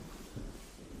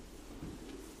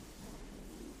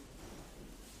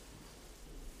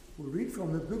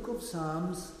from the book of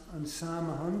Psalms and Psalm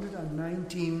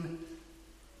 119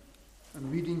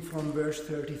 and reading from verse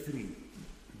 33.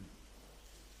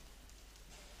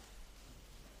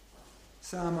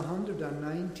 Psalm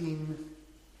 119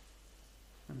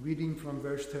 and reading from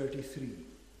verse 33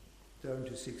 down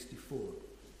to 64.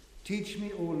 Teach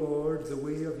me, O Lord, the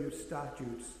way of your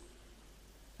statutes,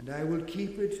 and I will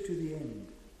keep it to the end.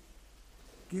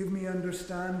 Give me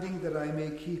understanding that I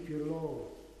may keep your law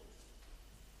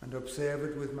and observe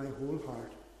it with my whole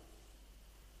heart.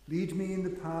 Lead me in the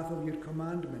path of your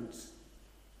commandments,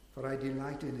 for I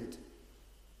delight in it.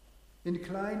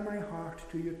 Incline my heart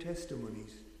to your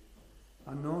testimonies,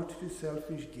 and not to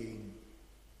selfish gain.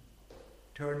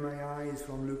 Turn my eyes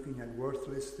from looking at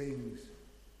worthless things,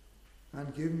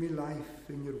 and give me life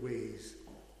in your ways.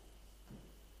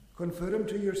 Confirm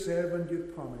to your servant your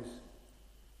promise,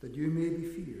 that you may be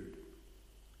feared.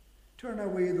 Turn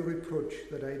away the reproach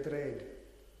that I dread,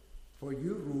 for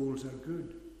your rules are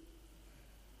good.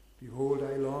 Behold,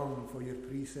 I long for your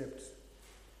precepts.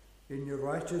 In your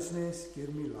righteousness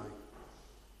give me life.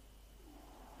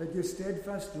 Let your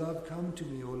steadfast love come to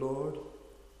me, O Lord,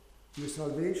 your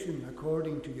salvation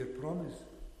according to your promise.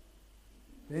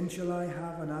 Then shall I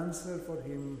have an answer for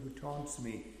him who taunts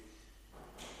me,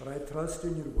 for I trust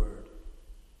in your word.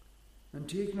 And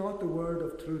take not the word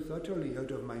of truth utterly out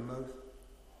of my mouth,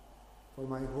 for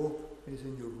my hope is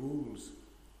in your rules.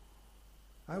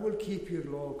 I will keep your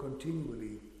law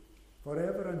continually,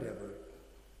 forever and ever,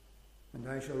 and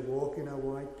I shall walk in a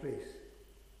wide place,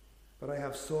 for I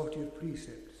have sought your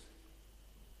precepts.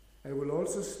 I will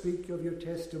also speak of your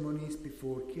testimonies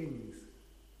before kings,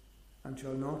 and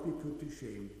shall not be put to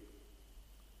shame.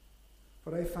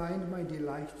 For I find my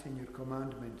delight in your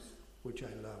commandments, which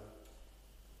I love.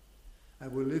 I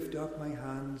will lift up my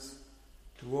hands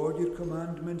toward your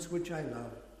commandments, which I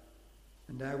love,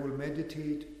 and I will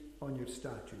meditate on your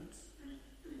statutes.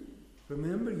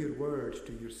 Remember your word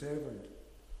to your servant,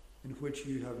 in which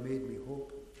you have made me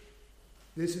hope.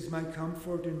 This is my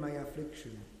comfort in my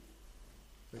affliction,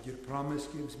 that your promise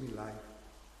gives me life.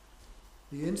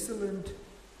 The insolent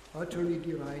utterly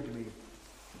deride me,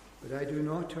 but I do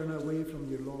not turn away from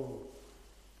your law.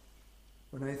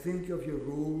 When I think of your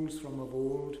rules from of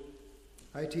old,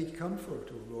 I take comfort,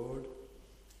 O Lord.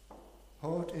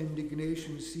 Hot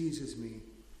indignation seizes me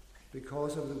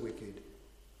because of the wicked,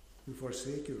 who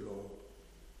forsake your law.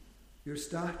 Your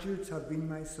statutes have been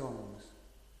my songs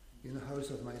in the house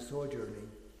of my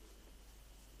sojourning.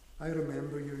 I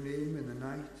remember your name in the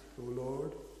night, O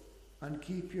Lord, and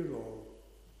keep your law.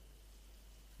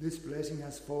 This blessing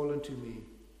has fallen to me,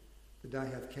 that I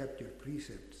have kept your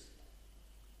precepts.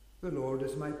 The Lord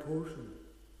is my portion.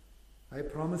 I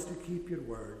promise to keep your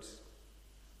words.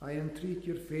 I entreat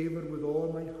your favor with all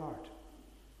my heart.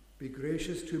 Be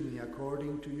gracious to me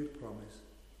according to your promise.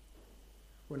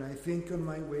 When I think on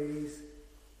my ways,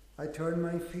 I turn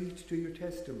my feet to your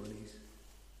testimonies.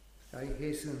 I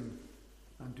hasten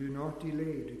and do not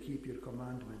delay to keep your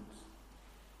commandments.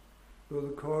 Though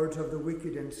the cords of the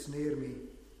wicked ensnare me,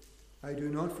 I do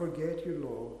not forget your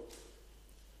law.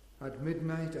 At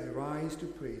midnight I rise to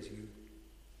praise you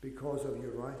because of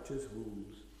your righteous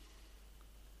rules.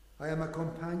 I am a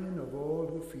companion of all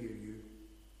who fear you,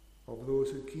 of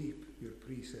those who keep your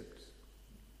precepts.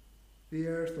 The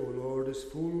earth, O Lord, is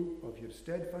full of your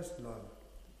steadfast love.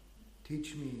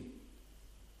 Teach me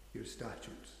your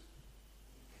statutes.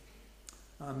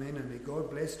 Amen, and may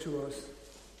God bless to us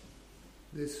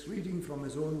this reading from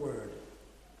his own word,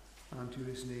 and to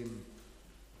his name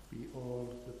be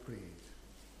all the praise.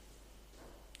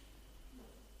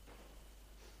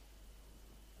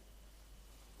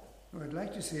 I'd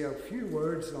like to say a few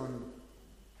words on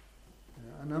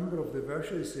a number of the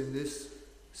verses in this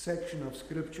section of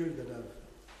Scripture that I've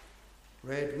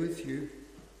read with you,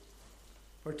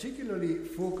 particularly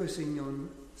focusing on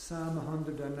Psalm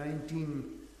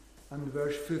 119 and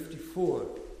verse 54.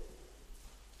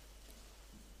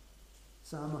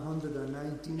 Psalm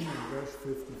 119 and verse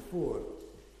 54.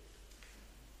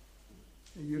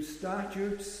 Your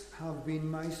statutes have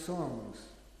been my songs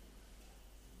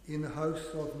in the house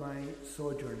of my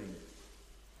sojourning.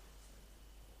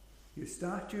 Your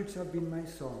statutes have been my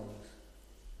songs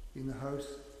in the house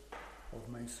of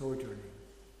my sojourning.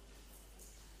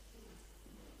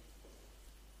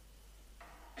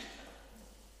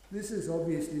 This is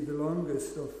obviously the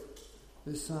longest of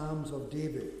the Psalms of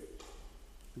David.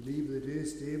 I believe that it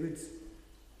is David's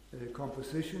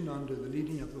composition under the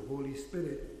leading of the Holy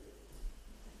Spirit.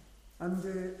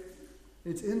 And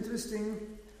it's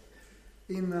interesting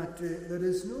in that there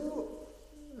is no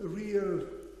real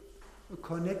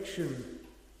connection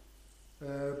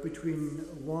between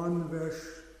one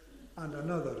verse and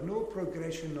another, no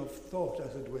progression of thought,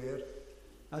 as it were,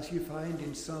 as you find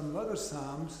in some other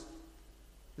psalms.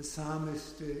 The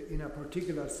psalmist, in a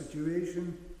particular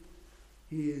situation,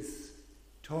 he is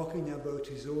talking about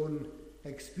his own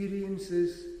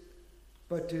experiences,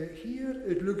 but here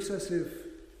it looks as if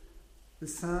the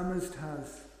psalmist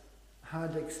has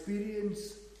had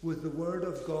experience with the Word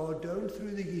of God down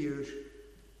through the years,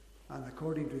 and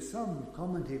according to some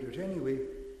commentators anyway,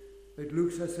 it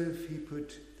looks as if he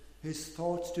put his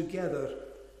thoughts together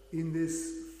in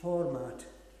this format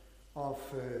of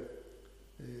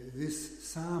this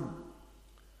psalm.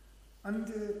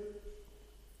 And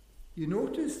you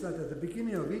notice that at the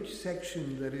beginning of each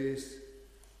section there is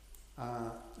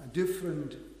a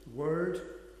different word,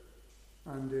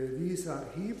 and these are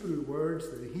Hebrew words,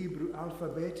 the Hebrew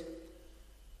alphabet.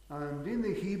 And in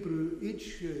the Hebrew,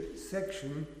 each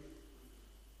section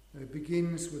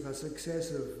begins with a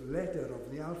successive letter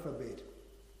of the alphabet.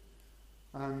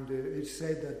 And it's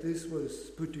said that this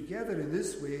was put together in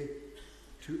this way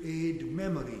to aid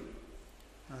memory.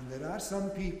 And there are some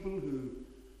people who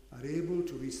are able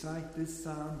to recite this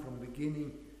psalm from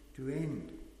beginning to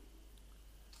end.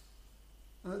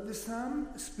 The psalm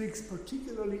speaks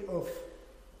particularly of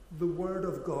the Word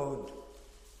of God.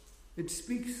 It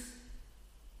speaks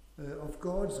of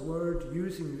God's Word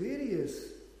using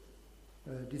various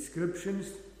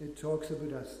descriptions. It talks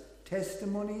about as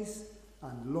testimonies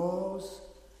and laws,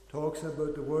 talks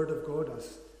about the Word of God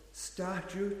as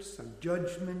statutes and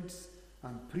judgments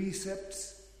and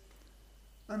precepts.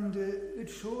 And it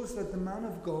shows that the man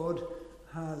of God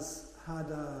has had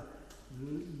a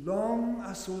long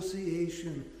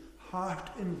association, heart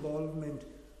involvement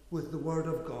with the Word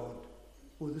of God,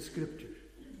 with the Scriptures.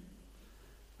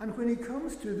 And when he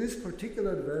comes to this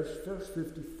particular verse, verse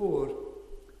 54,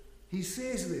 he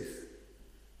says this: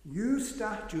 your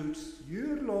statutes,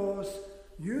 your laws,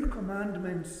 your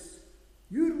commandments,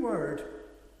 your word,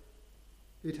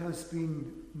 it has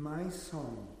been my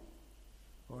song,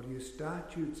 or your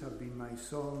statutes have been my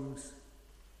songs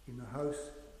in the house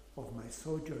of my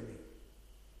sojourning.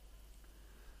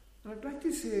 And I'd like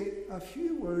to say a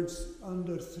few words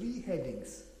under three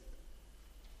headings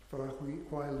for a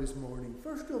while this morning.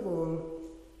 First of all,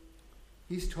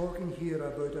 he's talking here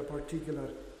about a particular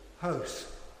house.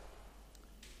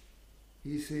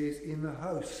 He says, in the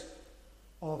house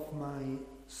of my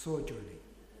sojourning.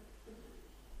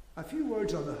 A few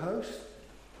words on the house.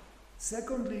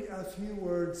 Secondly, a few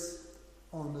words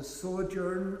on the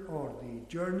sojourn or the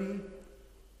journey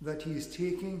that he is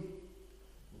taking.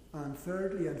 And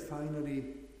thirdly and finally,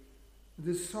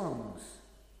 the songs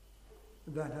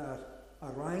that are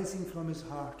arising from his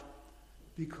heart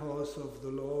because of the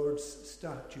Lord's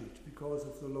statute, because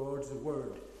of the Lord's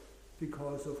word,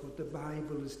 because of what the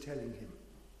Bible is telling him.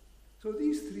 So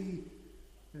these three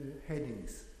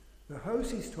headings. The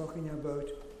house he's talking about,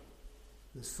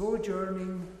 the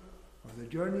sojourning or the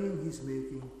journeying he's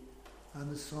making, and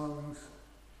the songs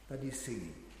that he's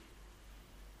singing.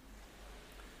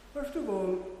 First of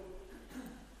all,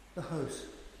 the house.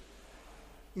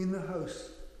 In the house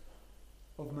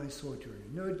of my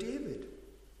sojourning. Now David,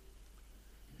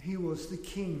 he was the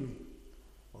king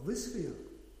of Israel.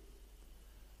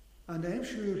 And I'm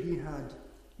sure he had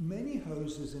many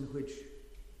houses in which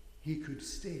he could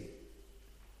stay.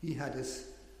 He had his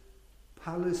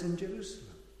palace in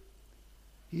Jerusalem.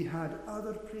 He had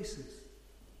other places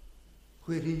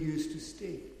where he used to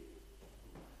stay.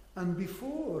 And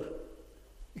before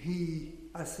he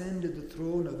ascended the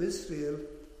throne of Israel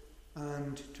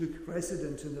and took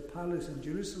residence in the palace in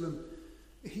Jerusalem,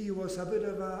 he was a bit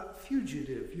of a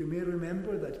fugitive. You may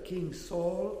remember that King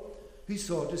Saul, he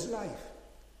sought his life,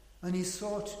 and he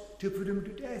sought to put him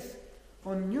to death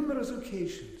on numerous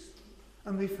occasions.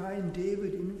 And we find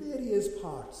David in various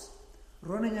parts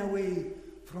running away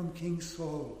from King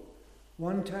Saul.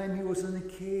 One time he was in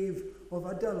the cave of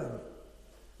Adullam.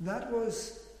 That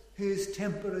was his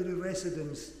temporary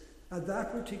residence at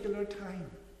that particular time.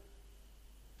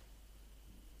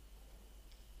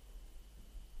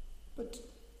 But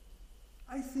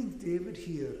I think David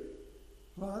here,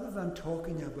 rather than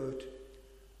talking about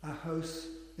a house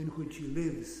in which he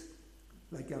lives,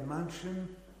 like a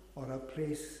mansion or a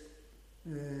place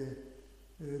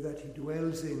that he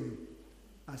dwells in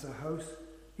as a house,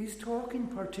 he's talking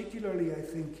particularly, I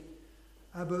think,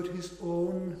 about his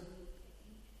own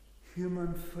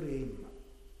human frame.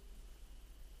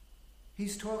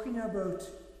 He's talking about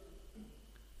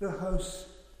the house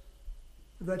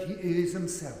that he is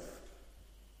himself.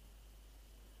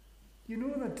 You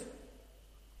know that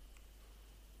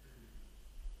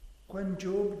when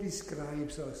Job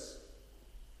describes us,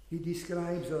 he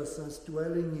describes us as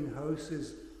dwelling in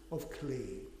houses of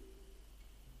clay.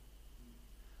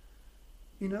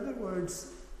 In other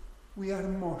words, we are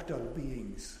mortal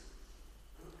beings,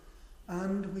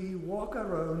 and we walk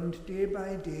around day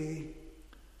by day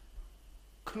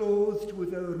clothed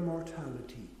with our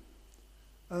mortality.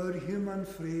 Our human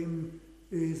frame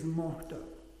is mortal.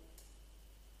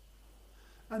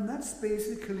 And that's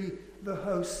basically the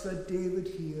house that David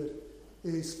here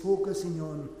is focusing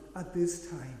on at this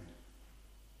time.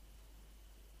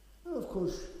 Now, of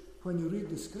course, when you read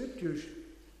the scriptures,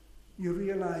 you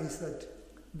realize that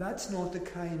that's not the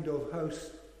kind of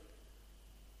house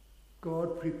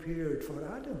God prepared for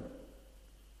Adam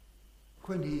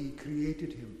when he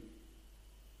created him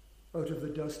out of the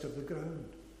dust of the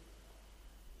ground.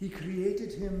 He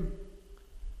created him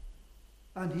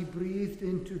and he breathed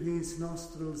into his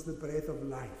nostrils the breath of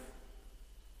life.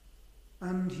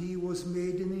 And he was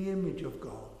made in the image of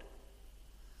God.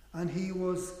 And he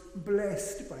was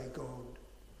blessed by God.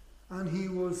 And he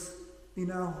was in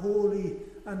a holy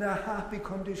and a happy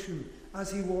condition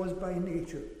as he was by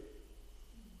nature.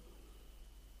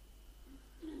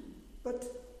 But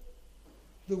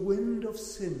the wind of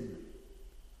sin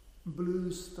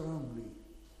blew strongly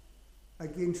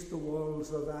against the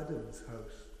walls of Adam's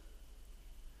house,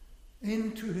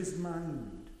 into his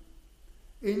mind,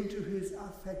 into his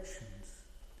affections,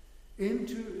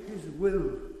 into his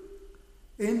will,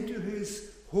 into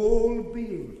his whole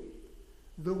being.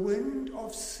 The wind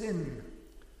of sin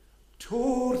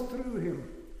tore through him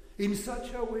in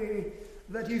such a way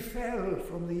that he fell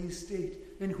from the estate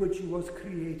in which he was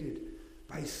created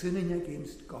by sinning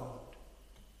against God.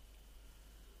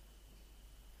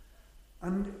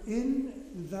 And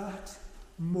in that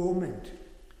moment,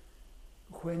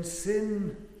 when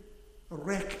sin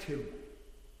wrecked him,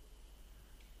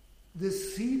 the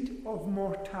seed of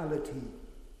mortality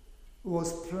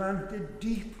was planted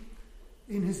deep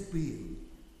in his being.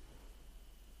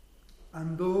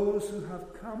 And those who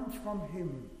have come from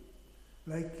him,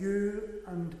 like you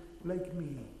and like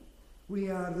me, we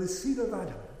are the seed of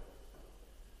Adam.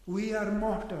 We are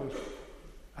mortal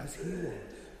as he was,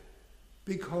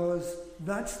 because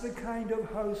that's the kind of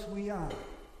house we are.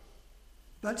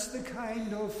 That's the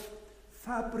kind of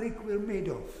fabric we're made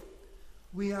of.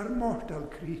 We are mortal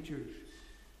creatures.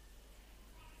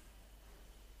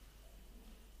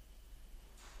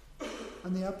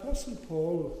 And the Apostle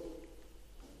Paul,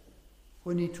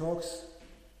 when he talks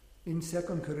in 2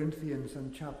 Corinthians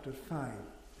and chapter 5,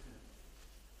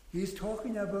 he's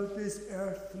talking about this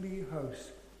earthly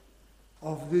house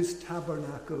of this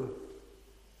tabernacle,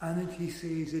 and he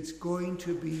says it's going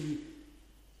to be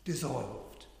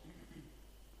dissolved.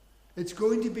 It's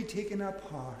going to be taken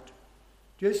apart,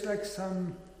 just like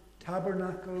some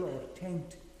tabernacle or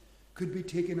tent could be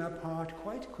taken apart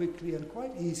quite quickly and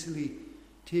quite easily,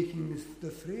 taking the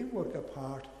framework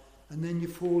apart, and then you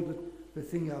fold the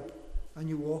thing up and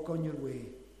you walk on your way.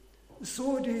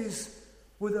 So it is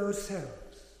with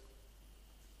ourselves.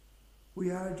 We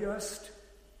are just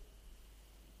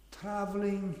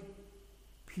traveling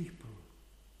people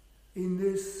in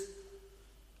this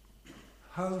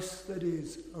house that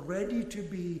is ready to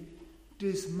be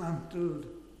dismantled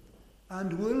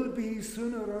and will be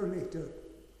sooner or later,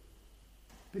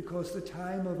 because the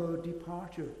time of our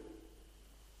departure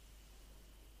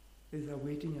is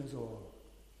awaiting us all.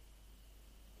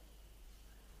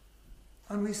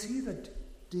 And we see that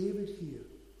David here,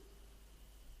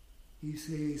 he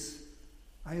says,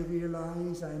 I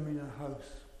realize I'm in a house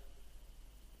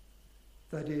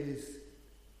that is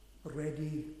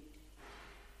ready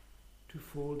to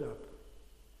fold up,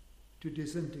 to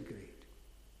disintegrate,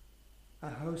 a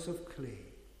house of clay.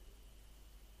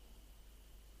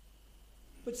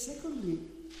 But secondly,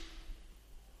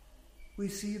 we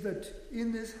see that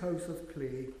in this house of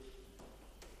clay,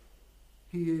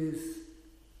 he is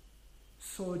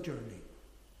sojourning.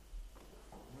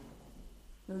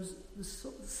 Now, the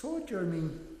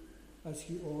sojourning, as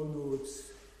you all know,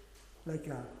 it's like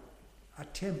a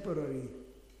temporary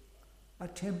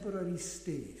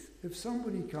stay. If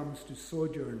somebody comes to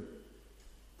sojourn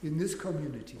in this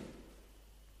community,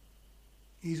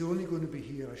 he's only going to be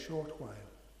here a short while.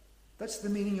 That's the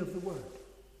meaning of the word.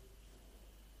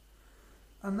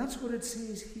 And that's what it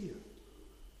says here.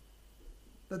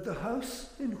 That the house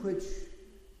in which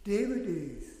David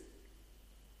is,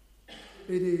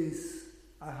 it is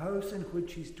a house in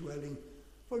which he's dwelling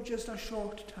for just a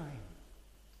short time.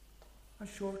 A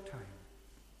short time.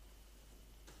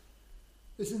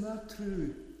 Isn't that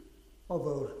true of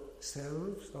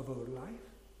ourselves, of our life?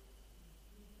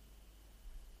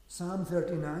 Psalm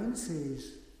 39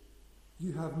 says,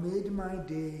 you have made my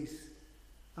days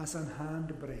as an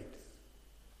handbreadth.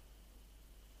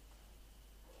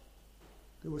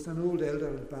 There was an old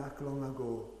elder back long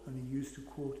ago, and he used to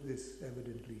quote this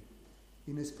evidently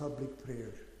in his public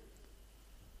prayers.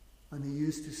 And he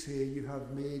used to say, "You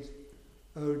have made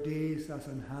our days as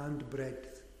an hand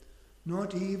breadth,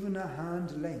 not even a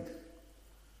hand length,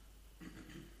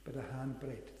 but a hand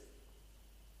breadth."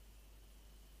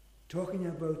 Talking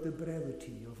about the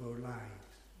brevity of our lives.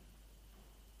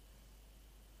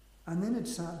 And then the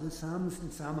Psalmist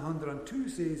in Psalm 102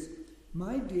 says,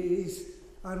 "My days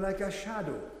are like a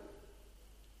shadow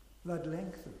that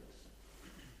lengthens."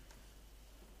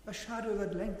 A shadow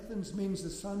that lengthens means the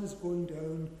sun is going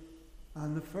down,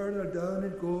 and the further down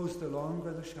it goes, the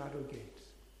longer the shadow gets.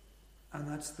 And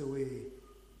that's the way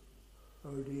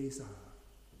our days are.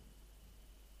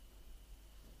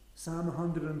 Psalm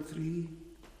 103,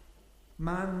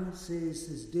 man says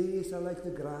his days are like the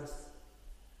grass.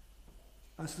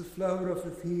 As the flower of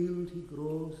the field he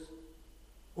grows.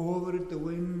 Over it the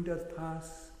wind doth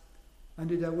pass,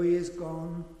 and it away is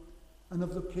gone, and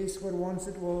of the place where once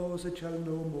it was, it shall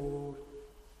no more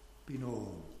be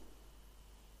known.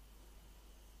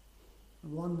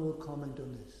 And one more comment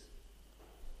on this.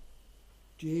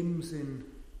 James in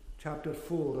chapter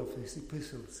 4 of his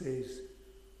epistle says,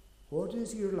 "What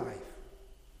is your life?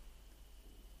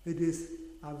 It is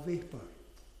a vapour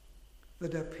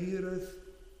that appeareth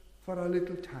for a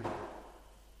little time,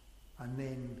 and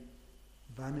then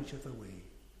vanisheth away."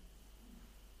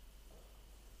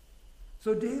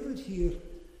 So David here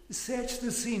sets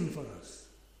the scene for us.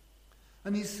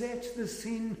 And he sets the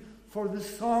scene for the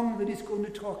song that he's going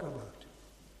to talk about.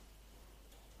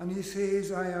 And he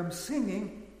says, "I am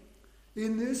singing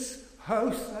in this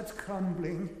house that's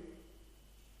crumbling,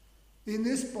 in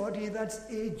this body that's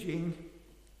aging,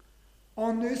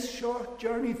 on this short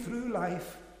journey through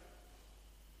life."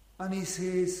 And he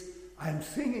says, "I'm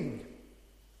singing."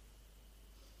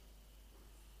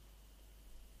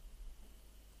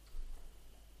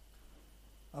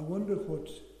 I wonder what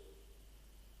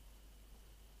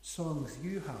songs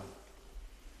you have.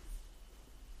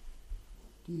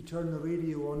 Do you turn the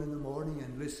radio on in the morning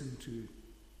and listen to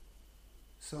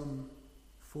some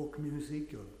folk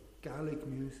music or Gaelic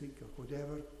music or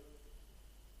whatever?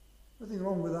 Nothing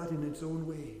wrong with that in its own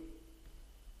way.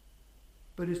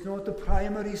 But it's not the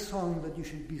primary song that you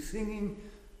should be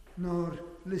singing nor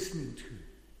listening to.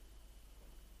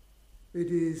 It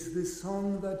is the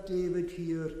song that David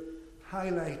here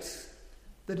highlights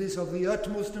that is of the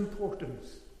utmost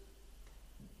importance.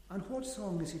 And what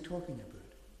song is he talking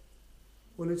about?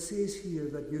 Well, it says here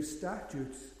that your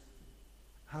statutes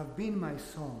have been my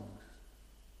songs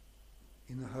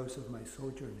in the house of my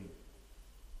sojourning.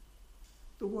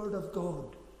 The Word of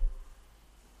God.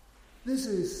 This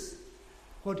is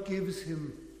what gives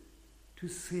him to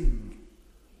sing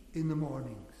in the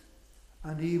mornings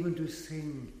and even to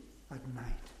sing at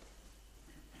night.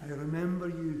 "I remember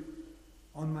you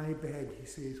on my bed," he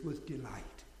says, "with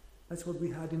delight." That's what we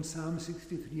had in Psalm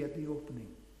 63 at the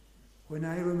opening. "When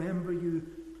I remember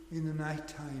you in the night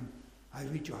time, I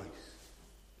rejoice."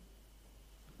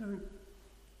 Now,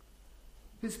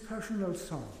 his personal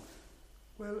songs.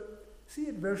 Well, see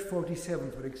at verse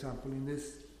 47, for example, in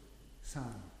this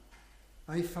psalm.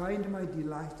 "I find my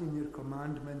delight in your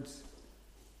commandments,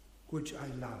 which I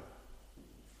love."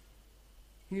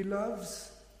 He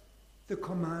loves the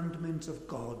commandments of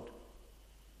God.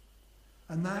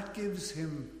 And that gives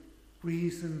him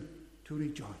reason to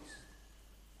rejoice.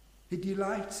 He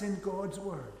delights in God's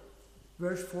word.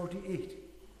 Verse 48,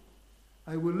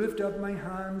 "I will lift up my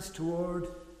hands toward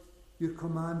your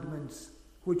commandments,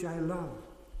 which I love.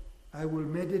 I will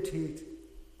meditate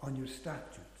on your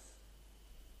statutes."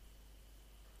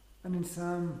 And in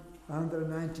Psalm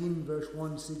 119, verse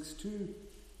 162,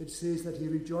 it says that he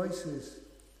rejoices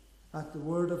at the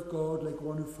word of God like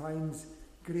one who finds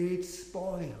great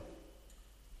spoil.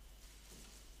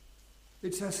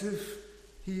 It's as if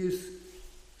he is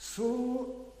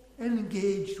so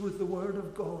engaged with the Word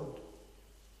of God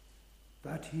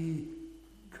that he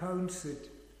counts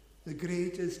it the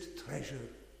greatest treasure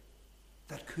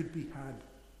that could be had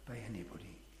by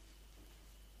anybody.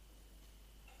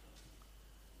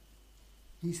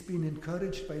 He's been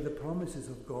encouraged by the promises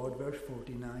of God, verse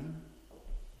 49.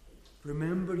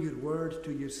 "Remember your word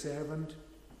to your servant,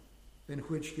 in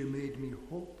which you made me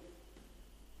hope."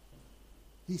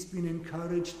 He's been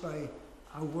encouraged by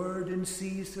a word in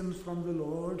season from the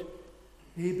Lord,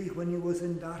 maybe when he was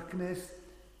in darkness,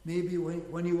 maybe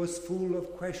when he was full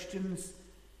of questions,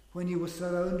 when he was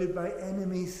surrounded by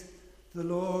enemies. The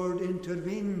Lord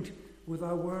intervened with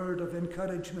a word of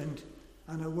encouragement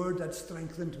and a word that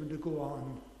strengthened him to go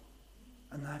on,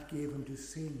 and that gave him to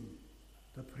sing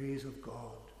the praise of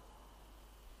God.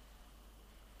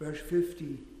 Verse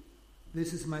 50,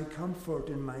 this is my comfort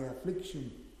in my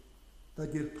affliction,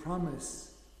 that your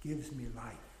promise gives me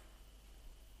life.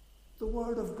 The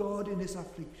word of God in his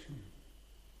affliction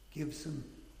gives him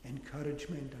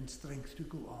encouragement and strength to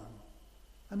go on.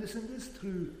 And isn't this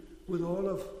true with all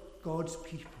of God's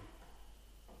people?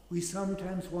 We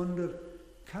sometimes wonder,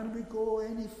 can we go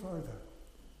any further?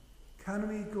 Can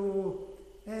we go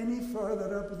any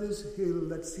further up this hill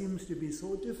that seems to be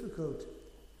so difficult?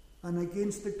 And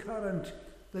against the current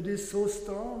that is so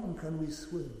strong, can we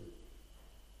swim?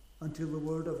 Until the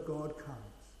word of God comes,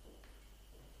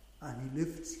 and he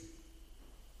lifts you,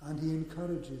 and he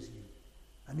encourages you,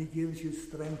 and he gives you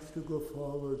strength to go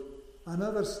forward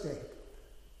another step,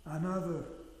 another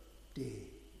day.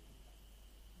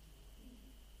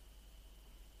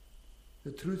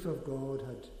 The truth of God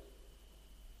had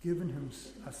given him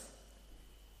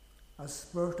a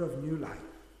spurt of new life.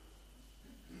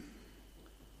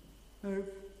 Now,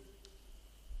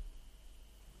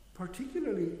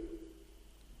 particularly,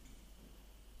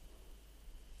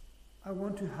 I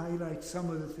want to highlight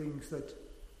some of the things that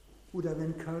would have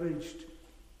encouraged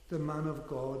the man of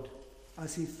God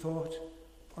as he thought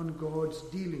on God's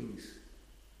dealings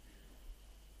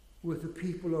with the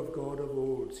people of God of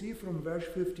old. See from verse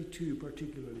 52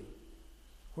 particularly.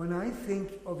 When I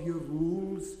think of your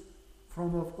rules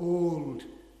from of old,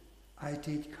 I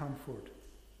take comfort,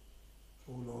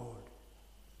 O Lord.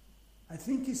 I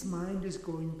think his mind is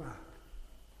going back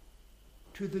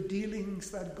to the dealings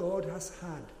that God has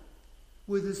had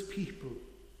with his people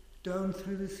down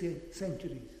through the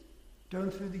centuries, down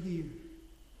through the years.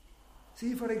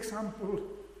 See, for example,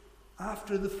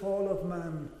 after the fall of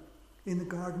man in the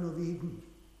Garden of Eden,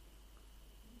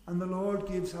 and the Lord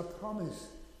gives a promise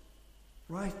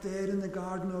right there in the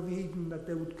Garden of Eden that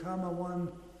there would come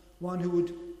one who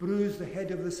would bruise the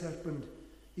head of the serpent,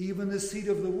 even the seed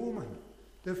of the woman,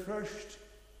 the first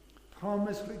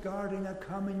promise regarding a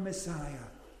coming Messiah,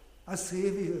 a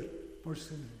Saviour for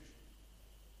sinners.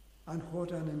 And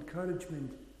what an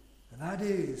encouragement that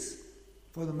is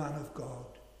for the man of God.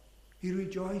 He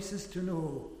rejoices to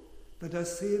know that a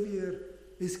Saviour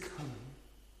is coming.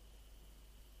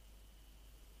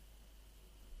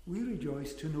 We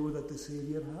rejoice to know that the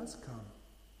Saviour has come.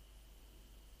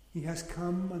 He has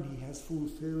come and he has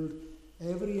fulfilled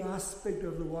every aspect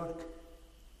of the work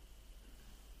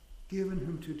given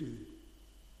him to do.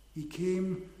 He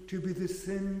came to be the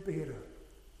sin bearer,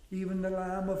 even the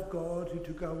Lamb of God who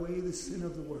took away the sin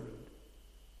of the world.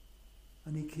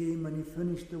 And he came and he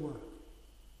finished the work,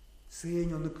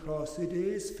 saying on the cross, it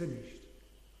is finished.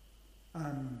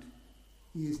 And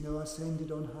he is now ascended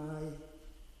on high.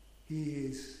 He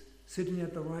is sitting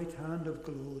at the right hand of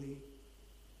glory.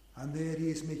 And there he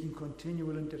is making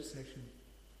continual intercession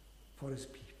for his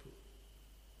people.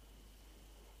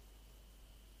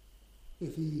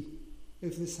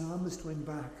 If the psalmist went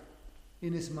back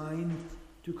in his mind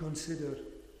to consider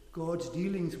God's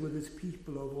dealings with his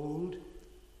people of old,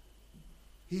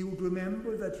 he would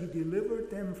remember that he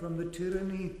delivered them from the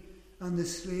tyranny and the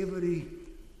slavery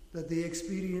that they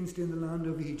experienced in the land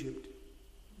of Egypt.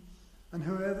 And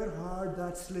however hard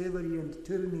that slavery and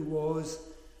tyranny was,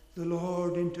 the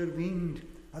Lord intervened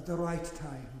at the right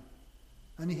time.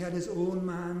 And he had his own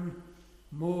man,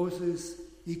 Moses,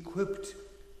 equipped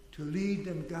to lead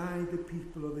and guide the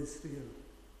people of Israel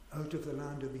out of the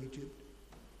land of Egypt.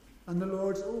 And the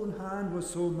Lord's own hand was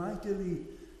so mightily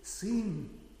seen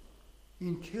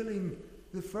in killing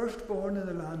the firstborn in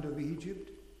the land of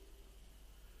Egypt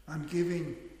and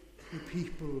giving the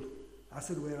people, as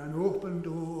it were, an open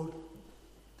door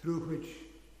through which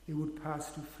they would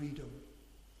pass to freedom.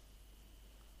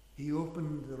 He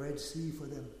opened the Red Sea for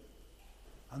them,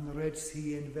 and the Red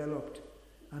Sea enveloped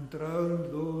and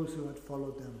drowned those who had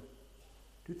followed them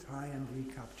to try and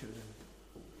recapture them.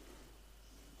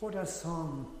 What a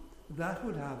song that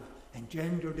would have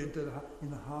engendered in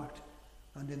the heart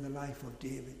and in the life of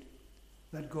David,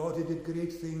 that God who did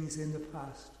great things in the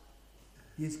past,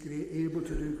 he is able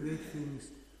to do great things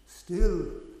still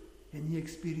in the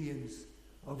experience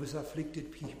of his afflicted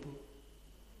people.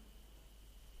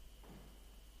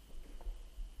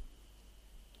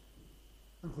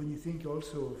 And when you think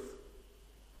also of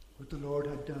what the Lord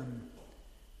had done,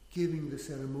 giving the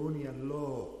ceremonial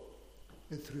law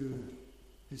through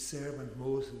his servant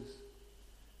Moses,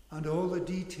 and all the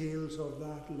details of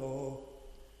that law,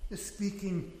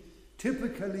 speaking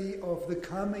typically of the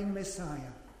coming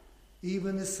Messiah,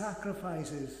 even the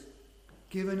sacrifices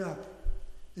given up,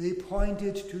 they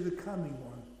pointed to the coming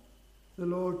one, the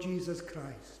Lord Jesus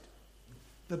Christ.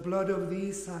 The blood of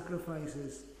these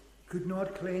sacrifices could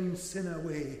not cleanse sin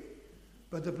away,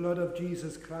 but the blood of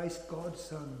Jesus Christ, God's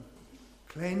Son,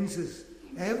 cleanses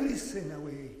every sin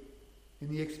away in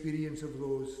the experience of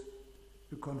those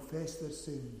who confess their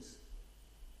sins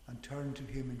and turn to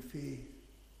him in faith.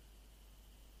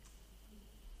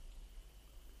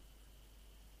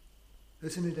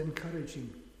 Isn't it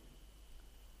encouraging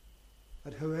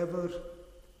that however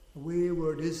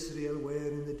wayward Israel were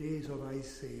in the days of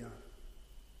Isaiah,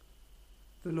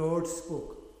 the Lord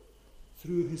spoke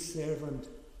through his servant,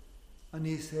 and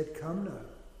he said, "Come now,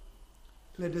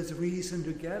 let us reason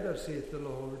together, saith the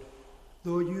Lord.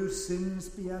 Though your sins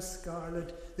be as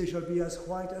scarlet, they shall be as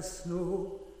white as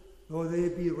snow. Though they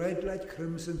be red like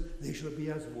crimson, they shall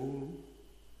be as wool."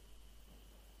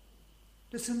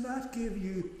 Doesn't that give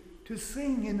you to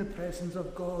sing in the presence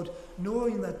of God,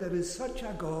 knowing that there is such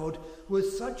a God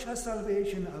with such a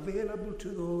salvation available to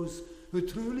those who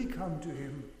truly come to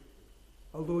him?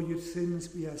 Although your sins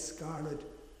be as scarlet,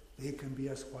 they can be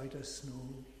as white as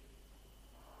snow.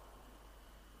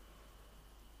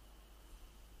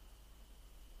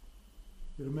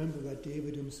 You remember that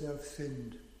David himself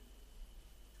sinned,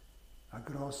 a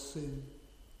gross sin.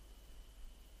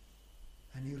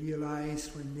 And he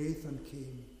realized when Nathan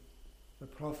came, the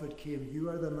prophet came, "You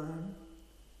are the man."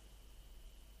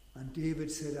 And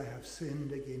David said, "I have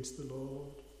sinned against the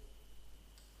Lord."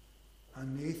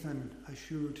 And Nathan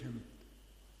assured him,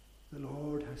 "The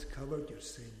Lord has covered your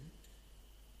sin."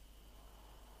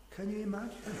 Can you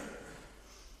imagine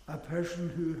a person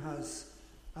who has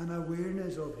an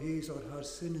awareness of his or her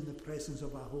sin in the presence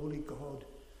of a holy God,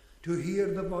 to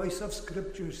hear the voice of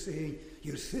Scripture saying,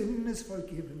 "Your sin is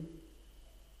forgiven,"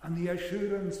 and the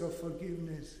assurance of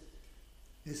forgiveness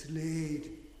is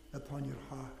laid upon your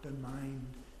heart and mind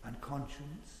and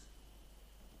conscience?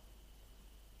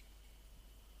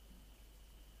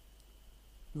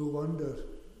 No wonder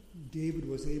David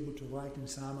was able to write in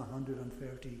Psalm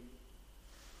 130,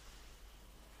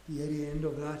 the very end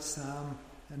of that psalm,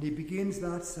 and he begins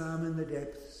that psalm in the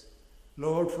depths.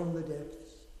 "Lord, from the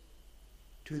depths,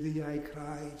 to thee I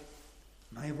cried.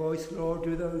 My voice, Lord,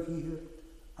 do thou hear.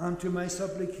 Unto my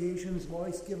supplications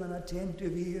voice give an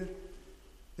attentive ear.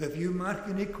 If you mark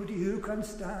iniquity, who can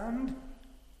stand?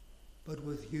 But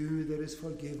with you there is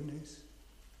forgiveness,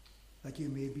 that you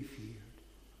may be feared."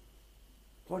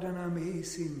 What an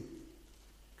amazing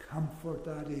comfort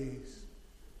that is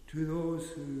to those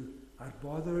who are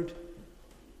bothered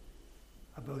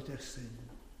about their sin,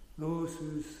 those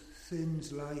whose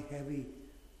sins lie heavy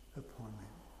upon them.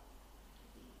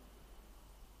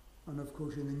 And of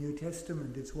course in the New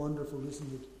Testament it's wonderful,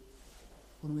 isn't it,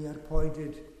 when we are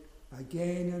pointed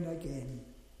again and again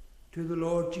to the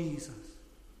Lord Jesus,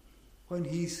 when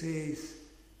he says,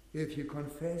 if you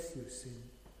confess your sin,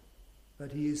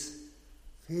 that he is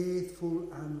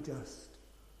faithful and just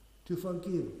to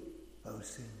forgive our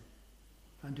sin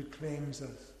and to cleanse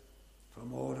us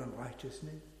from all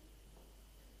unrighteousness.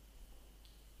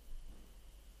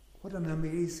 What an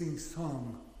amazing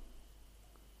song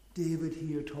David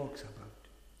here talks about.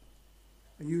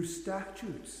 "Your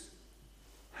statutes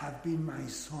have been my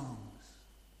songs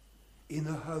in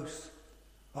the house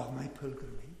of my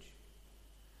pilgrimage."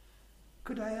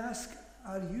 Could I ask,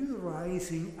 are you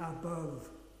rising above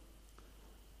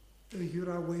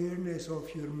your awareness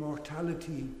of your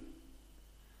mortality?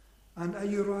 And are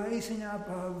you rising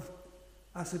above,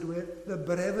 as it were, the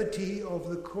brevity of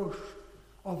the course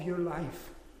of your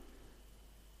life?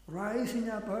 Rising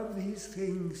above these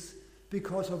things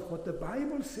because of what the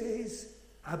Bible says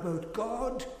about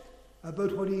God,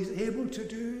 about what he is able to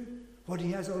do, what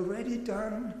he has already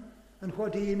done, and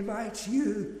what he invites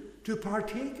you to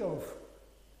partake of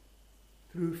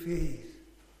through faith.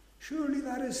 Surely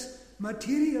that is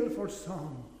material for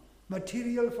song,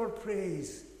 material for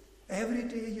praise. Every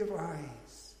day you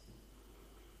rise.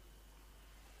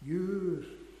 Your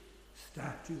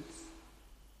statutes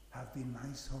have been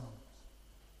my songs.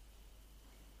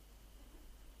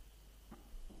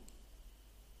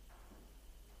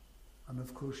 And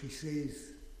of course he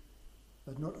says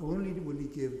that not only will he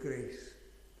give grace,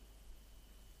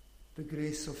 the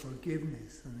grace of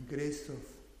forgiveness and the grace of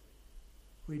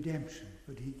redemption,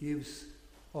 but he gives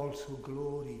also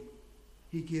glory.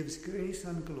 He gives grace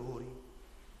and glory,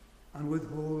 and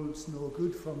withholds no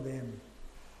good from them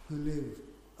who live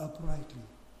uprightly.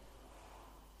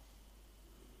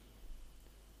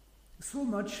 So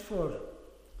much for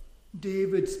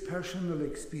David's personal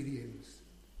experience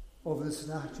of the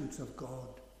statutes of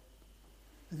God.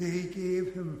 They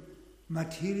gave him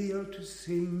material to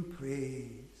sing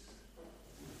praise.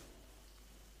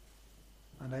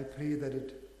 And I pray that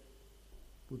it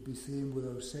would be same with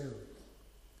ourselves.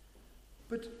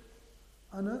 But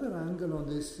another angle on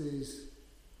this is,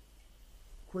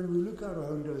 when we look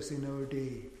around us in our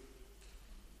day,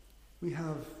 We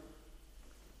have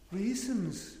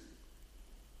reasons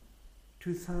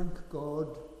to thank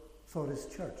God for his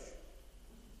church.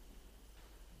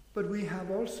 But we have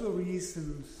also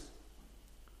reasons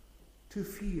to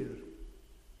fear,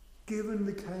 given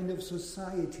the kind of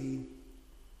society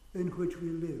in which we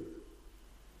live.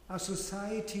 A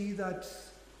society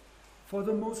that's, for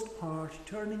the most part,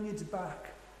 turning its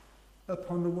back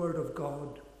upon the Word of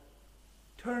God,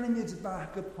 turning its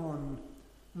back upon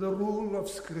the rule of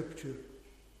Scripture,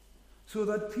 so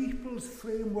that people's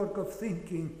framework of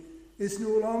thinking is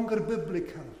no longer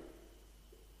biblical,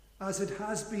 as it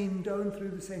has been down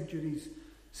through the centuries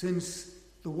since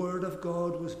the Word of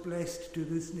God was blessed to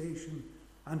this nation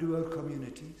and to our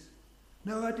communities.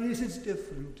 Nowadays it's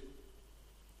different,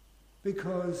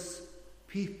 because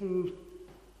people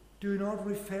do not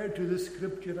refer to the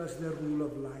Scripture as their rule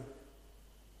of life,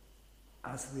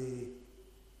 as they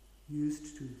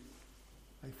used to.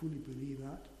 I fully believe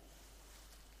that.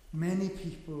 Many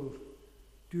people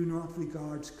do not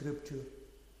regard Scripture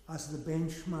as the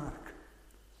benchmark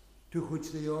to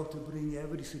which they ought to bring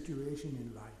every situation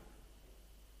in life.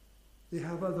 They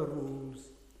have other rules.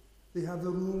 They have the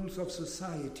rules of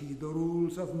society, the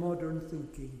rules of modern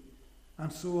thinking,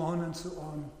 and so on and so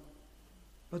on.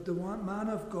 But the man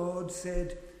of God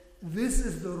said, "This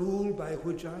is the rule by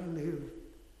which I live,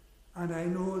 and I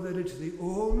know that it's the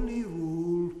only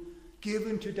rule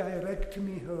given to direct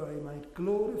me how I might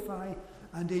glorify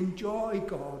and enjoy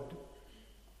God."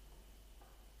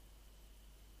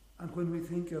 And when we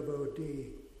think of our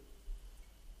day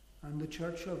and the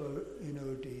church in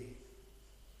our day,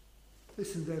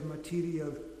 isn't there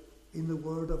material in the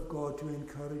Word of God to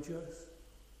encourage us?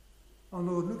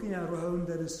 Although looking around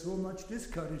there is so much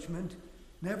discouragement,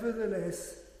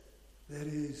 nevertheless there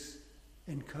is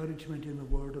encouragement in the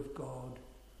Word of God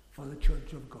for the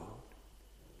church of God.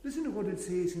 Listen to what it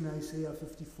says in Isaiah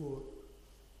 54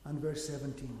 and verse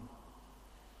 17.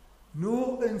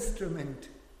 "No instrument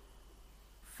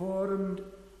formed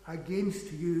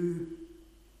against you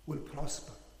will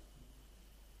prosper."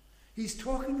 He's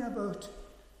talking about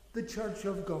the church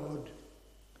of God,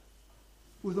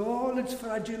 with all its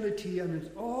fragility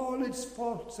and all its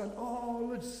faults and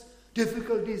all its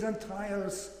difficulties and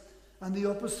trials and the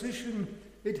opposition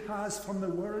it has from the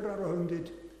world around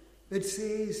it. It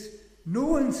says,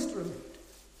 "No instrument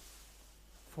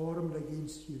formed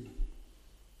against you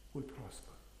will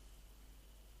prosper."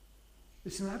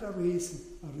 Isn't that a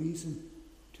reason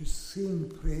to sing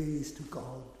praise to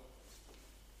God?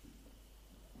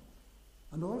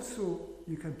 And also,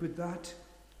 you can put that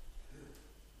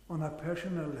on a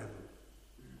personal level,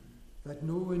 that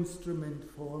no instrument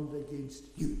formed against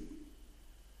you,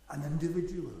 an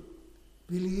individual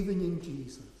believing in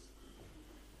Jesus,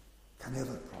 can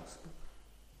ever prosper.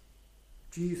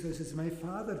 Jesus says, "My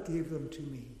Father gave them to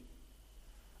me,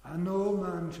 and no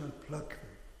man shall pluck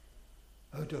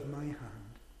them out of my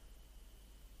hand."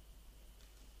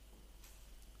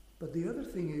 But the other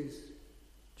thing is,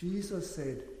 Jesus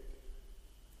said,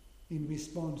 in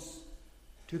response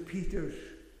to Peter's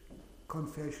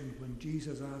confession, when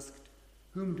Jesus asked,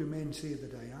 "Whom do men say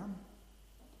that I am?"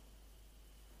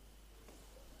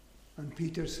 And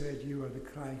Peter said, "You are the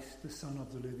Christ, the Son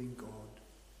of the living God."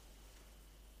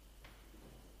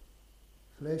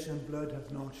 "Flesh and blood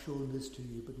hath not shown this to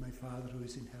you, but my Father who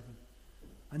is in heaven."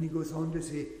 And he goes on to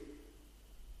say,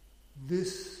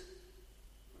 "This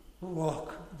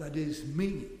rock that is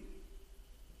me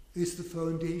is the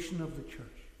foundation of the church.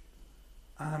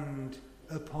 And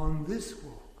upon this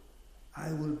rock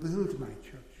I will build my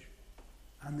church,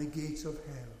 and the gates of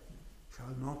hell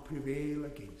shall not prevail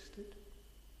against it."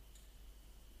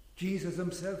 Jesus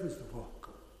himself is the rock.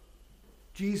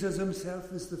 Jesus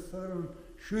himself is the firm,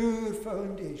 sure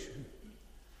foundation.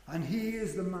 And he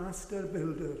is the master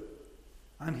builder.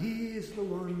 And he is the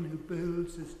one who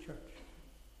builds his church.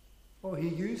 Or he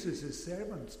uses his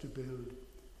servants to build,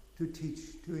 to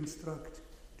teach, to instruct,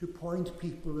 to point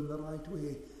people in the right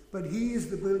way. But he is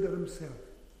the builder himself.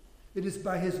 It is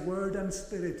by his word and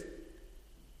spirit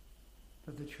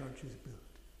that the church is built.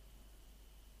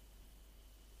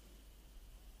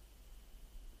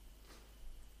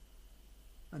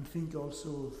 And think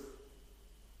also of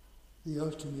the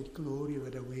ultimate glory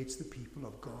that awaits the people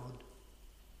of God.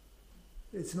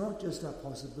 It's not just a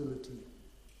possibility,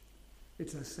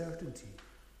 it's a certainty.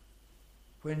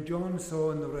 When John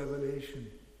saw in the Revelation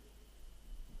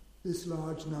this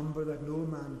large number that no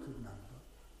man could number,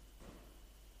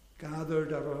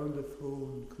 gathered around the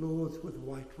throne, clothed with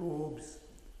white robes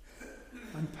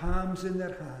and palms in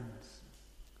their hands,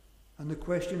 and the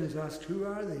question is asked, "Who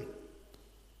are they?"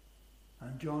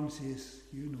 And John says,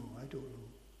 "You know, I don't know."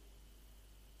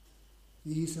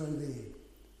 These are they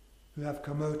who have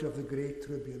come out of the great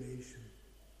tribulation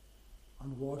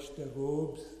and washed their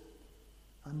robes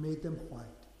and made them white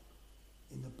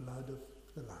in the blood of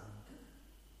the Lamb.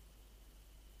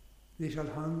 They shall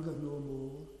hunger no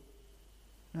more,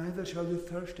 neither shall they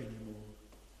thirst any more.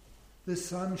 The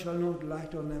sun shall not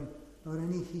light on them, nor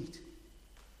any heat.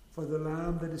 For the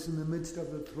Lamb that is in the midst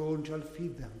of the throne shall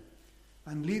feed them,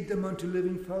 and lead them unto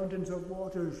living fountains of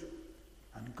waters,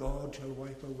 and God shall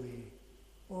wipe away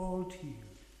all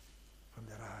tears from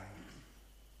their eyes.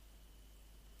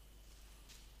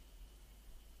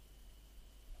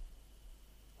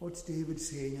 What's David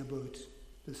saying about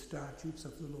the statutes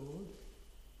of the Lord?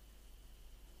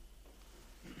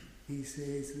 He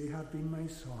says, they have been my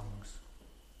songs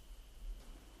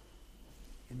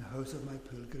in the house of my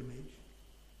pilgrimage.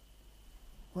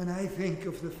 When I think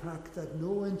of the fact that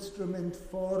no instrument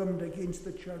formed against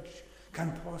the church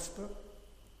can prosper,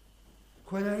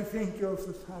 when I think of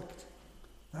the fact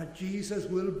that Jesus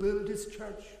will build his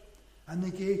church and the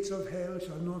gates of hell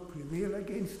shall not prevail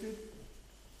against it,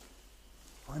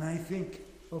 when I think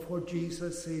of what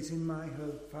Jesus says, in my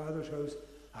Father's house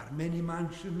are many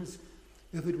mansions,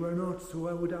 if it were not so,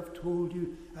 I would have told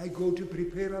you, I go to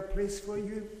prepare a place for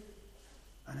you,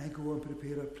 and I go and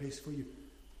prepare a place for you.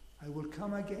 I will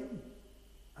come again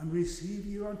and receive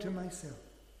you unto myself,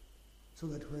 so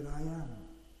that where I am,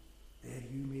 there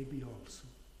you may be also.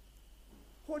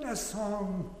 What a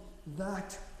song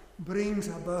that brings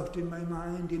about in my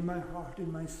mind, in my heart,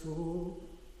 in my soul.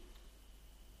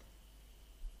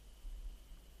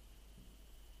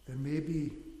 There may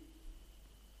be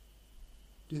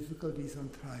difficulties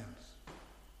and trials.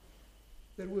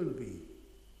 There will be.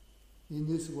 In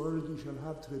this world you shall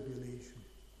have tribulation.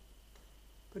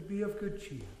 But be of good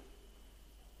cheer.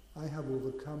 I have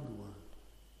overcome the world.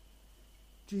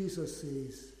 Jesus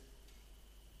says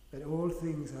that all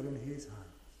things are in his hands.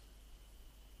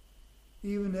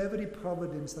 Even every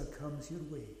providence that comes your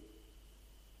way.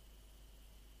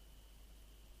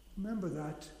 Remember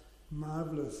that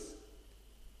marvelous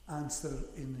answer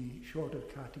in the Shorter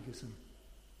Catechism.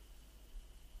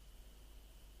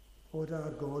 What are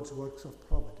God's works of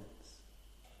providence?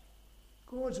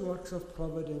 God's works of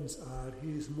providence are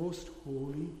his most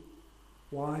holy,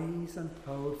 wise and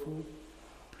powerful,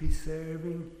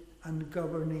 preserving and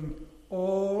governing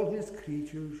all his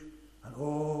creatures and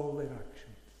all their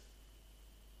actions.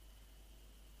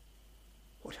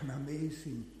 What an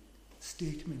amazing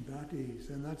statement that is,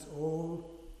 and that's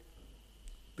all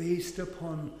based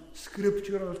upon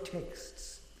scriptural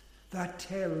texts that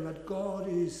tell that God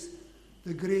is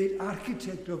the great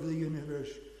architect of the universe,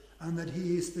 and that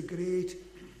he is the great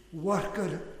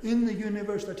worker in the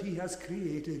universe that he has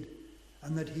created,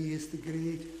 and that he is the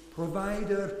great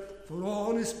provider for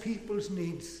all his people's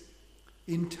needs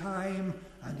in time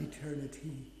and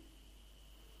eternity.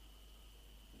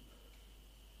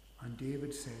 And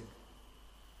David said,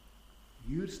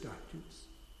 your statutes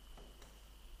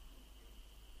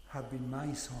have been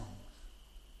my songs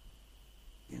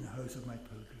in the house of my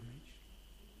pilgrimage.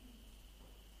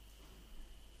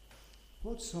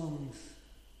 What songs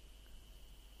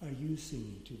are you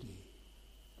singing today?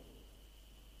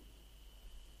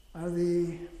 Are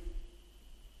they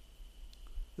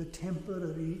the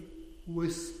temporary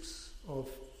wisps of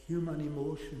human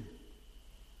emotion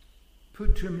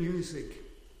put to music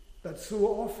that so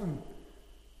often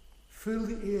fill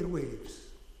the airwaves?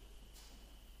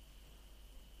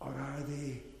 Or are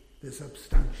they the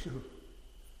substantial,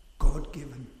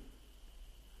 God-given,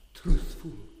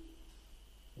 truthful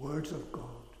words of God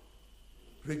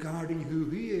regarding who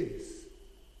he is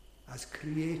as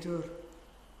creator,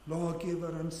 lawgiver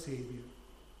and saviour,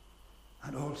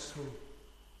 and also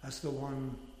as the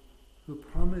one who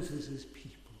promises his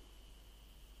people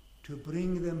to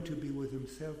bring them to be with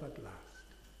himself at last,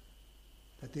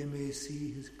 that they may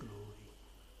see his glory.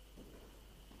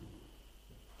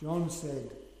 John said,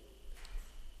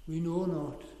 we know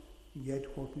not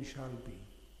yet what we shall be,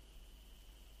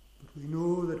 but we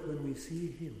know that when we see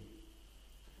him,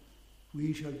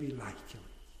 we shall be like him,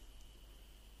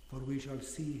 for we shall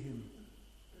see him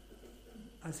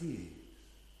as he is.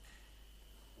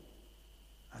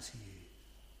 As he is.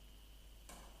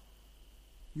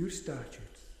 Your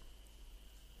statutes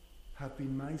have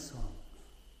been my songs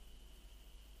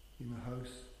in the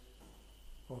house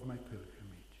of my pilgrimage.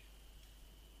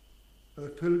 Our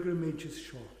pilgrimage is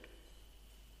short,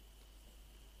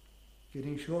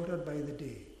 getting shorter by the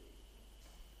day.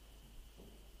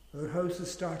 Our house is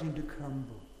starting to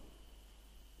crumble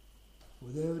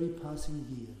with every passing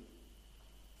year.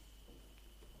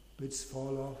 Bits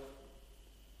fall off,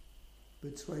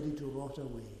 bits ready to rot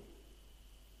away.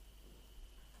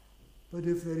 But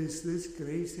if there is this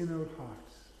grace in our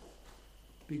hearts,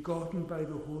 begotten by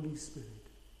the Holy Spirit,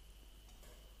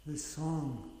 the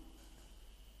song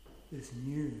is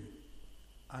new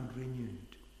and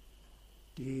renewed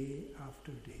day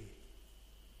after day.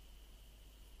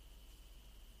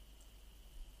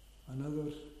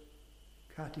 Another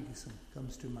catechism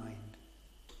comes to mind.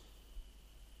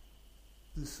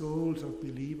 The souls of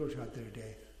believers at their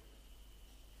death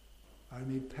are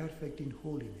made perfect in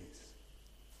holiness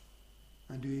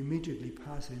and do immediately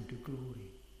pass into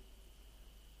glory,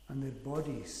 and their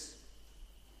bodies,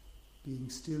 being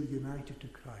still united to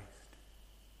Christ,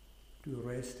 do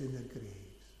rest in their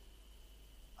graves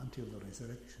until the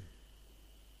resurrection.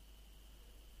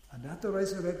 And at the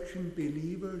resurrection,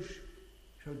 believers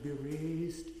shall be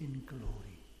raised in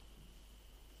glory,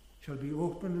 shall be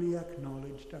openly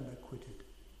acknowledged and acquitted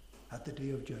at the day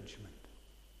of judgment,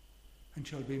 and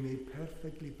shall be made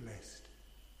perfectly blessed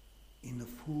in the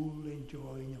full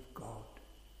enjoying of God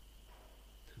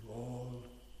through all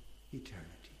eternity.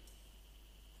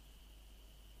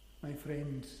 My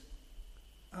friends,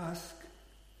 ask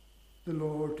the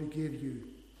Lord to give you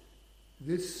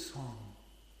this song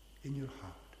in your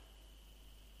heart,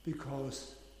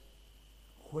 because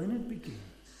when it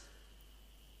begins,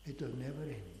 it'll never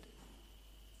end.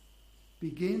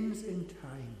 Begins in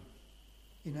time,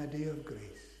 in a day of grace.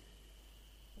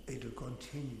 It'll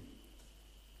continue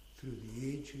through the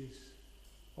ages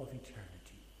of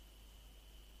eternity.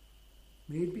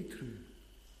 May it be true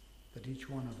that each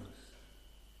one of us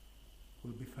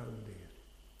will be found there.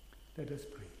 Let us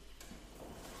pray.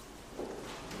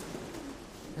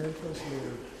 Help us,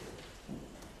 Lord,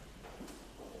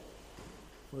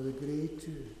 for the great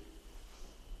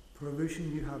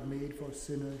provision you have made for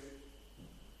sinners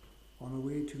on the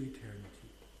way to eternity.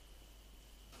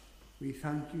 We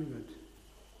thank you that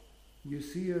you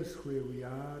see us where we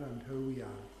are and how we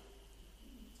are,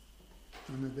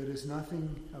 and that there is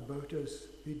nothing about us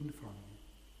hidden from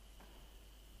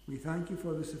you. We thank you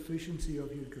for the sufficiency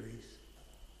of your grace.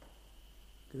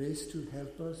 Grace to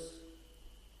help us,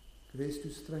 grace to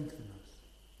strengthen us,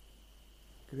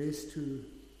 grace to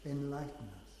enlighten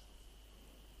us,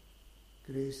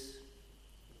 grace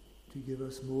to give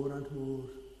us more and more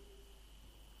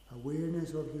awareness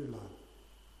of your love.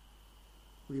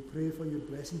 We pray for your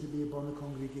blessing to be upon the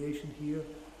congregation here.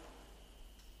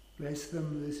 Bless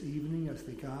them this evening as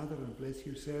they gather, and bless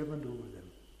your servant over them.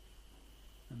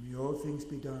 And may all things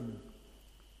be done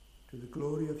to the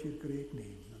glory of your great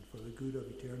name and for the good of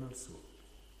eternal soul.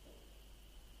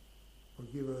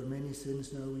 Forgive our many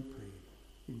sins now, we pray.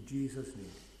 In Jesus'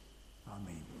 name,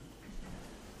 amen.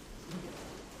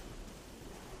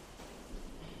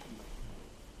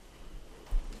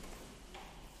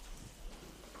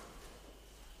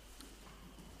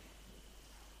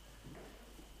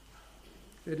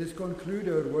 Let us conclude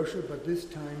our worship at this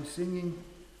time singing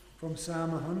from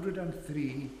Psalm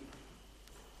 103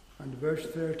 and verse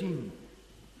 13.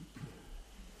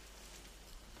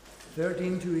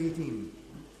 13 to 18.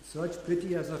 Such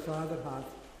pity as a father hath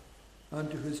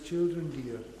unto his children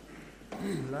dear,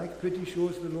 like pity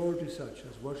shows the Lord to such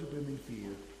as worship him in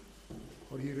fear.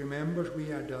 For he remembers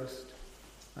we are dust,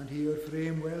 and he our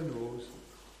frame well knows.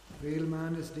 Frail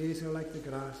man, his days are like the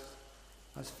grass,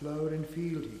 as flower in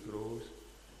field he grows.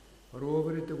 For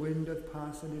over it the wind doth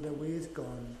pass, and it away is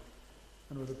gone,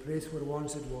 and of the place where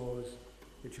once it was,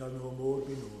 it shall no more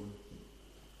be known.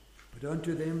 But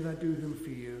unto them that do him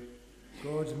fear,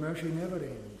 God's mercy never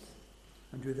ends,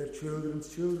 and to their children's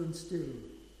children still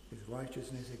his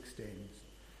righteousness extends.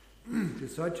 To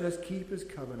such as keep his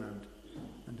covenant,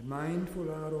 and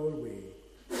mindful are alway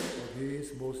of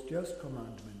his most just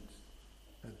commandments,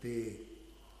 that they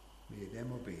may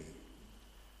them obey.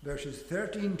 Verses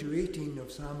 13 to 18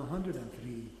 of Psalm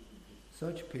 103,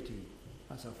 such pity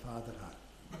as a father hath.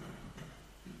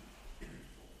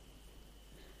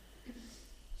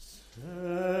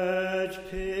 Such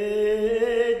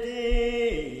pity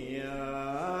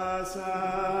as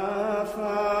a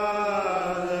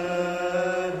father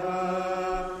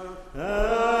hath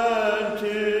unto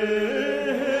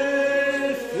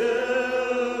his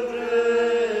children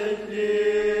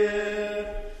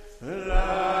dear,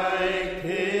 like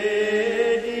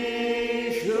pity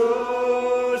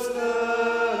shows the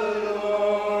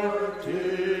Lord to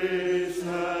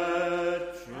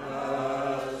such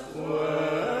as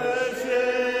worship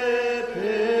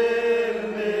him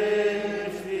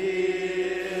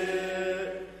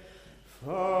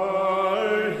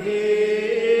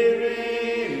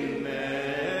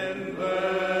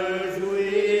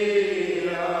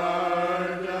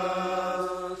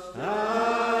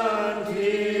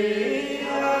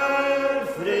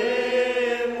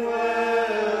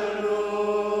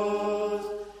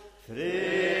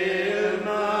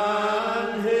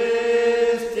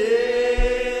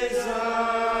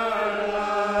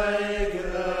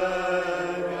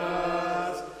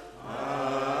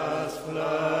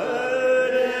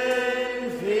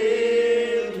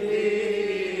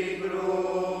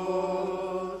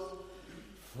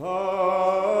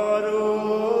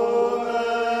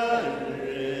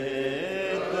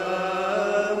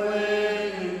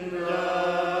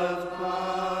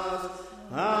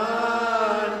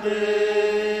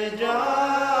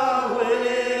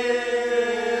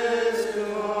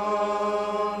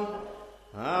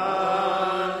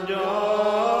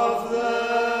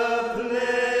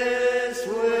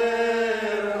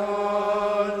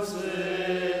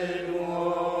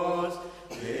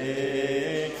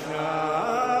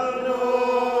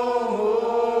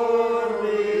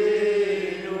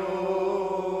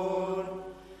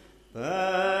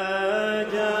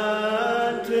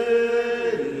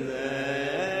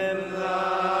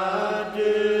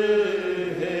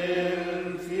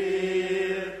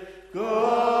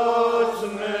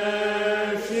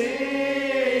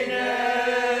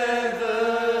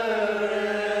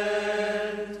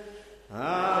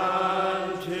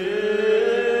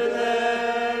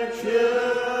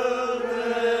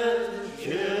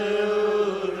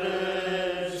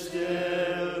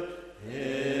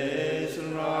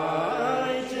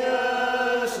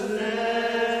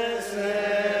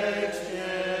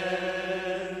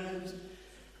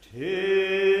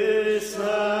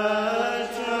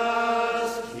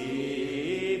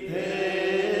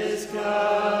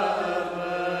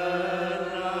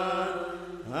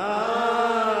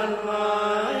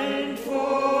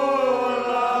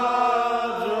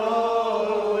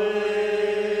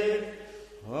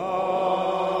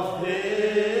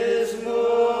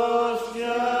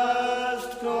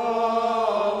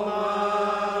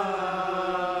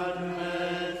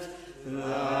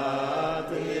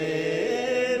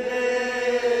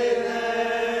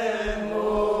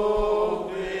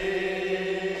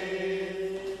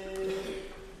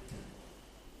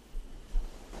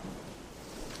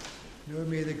Now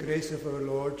may the grace of our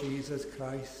Lord Jesus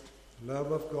Christ,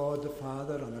 love of God the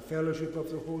Father, and the fellowship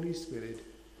of the Holy Spirit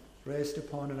rest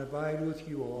upon and abide with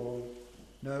you all,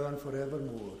 now and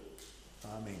forevermore.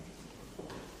 Amen.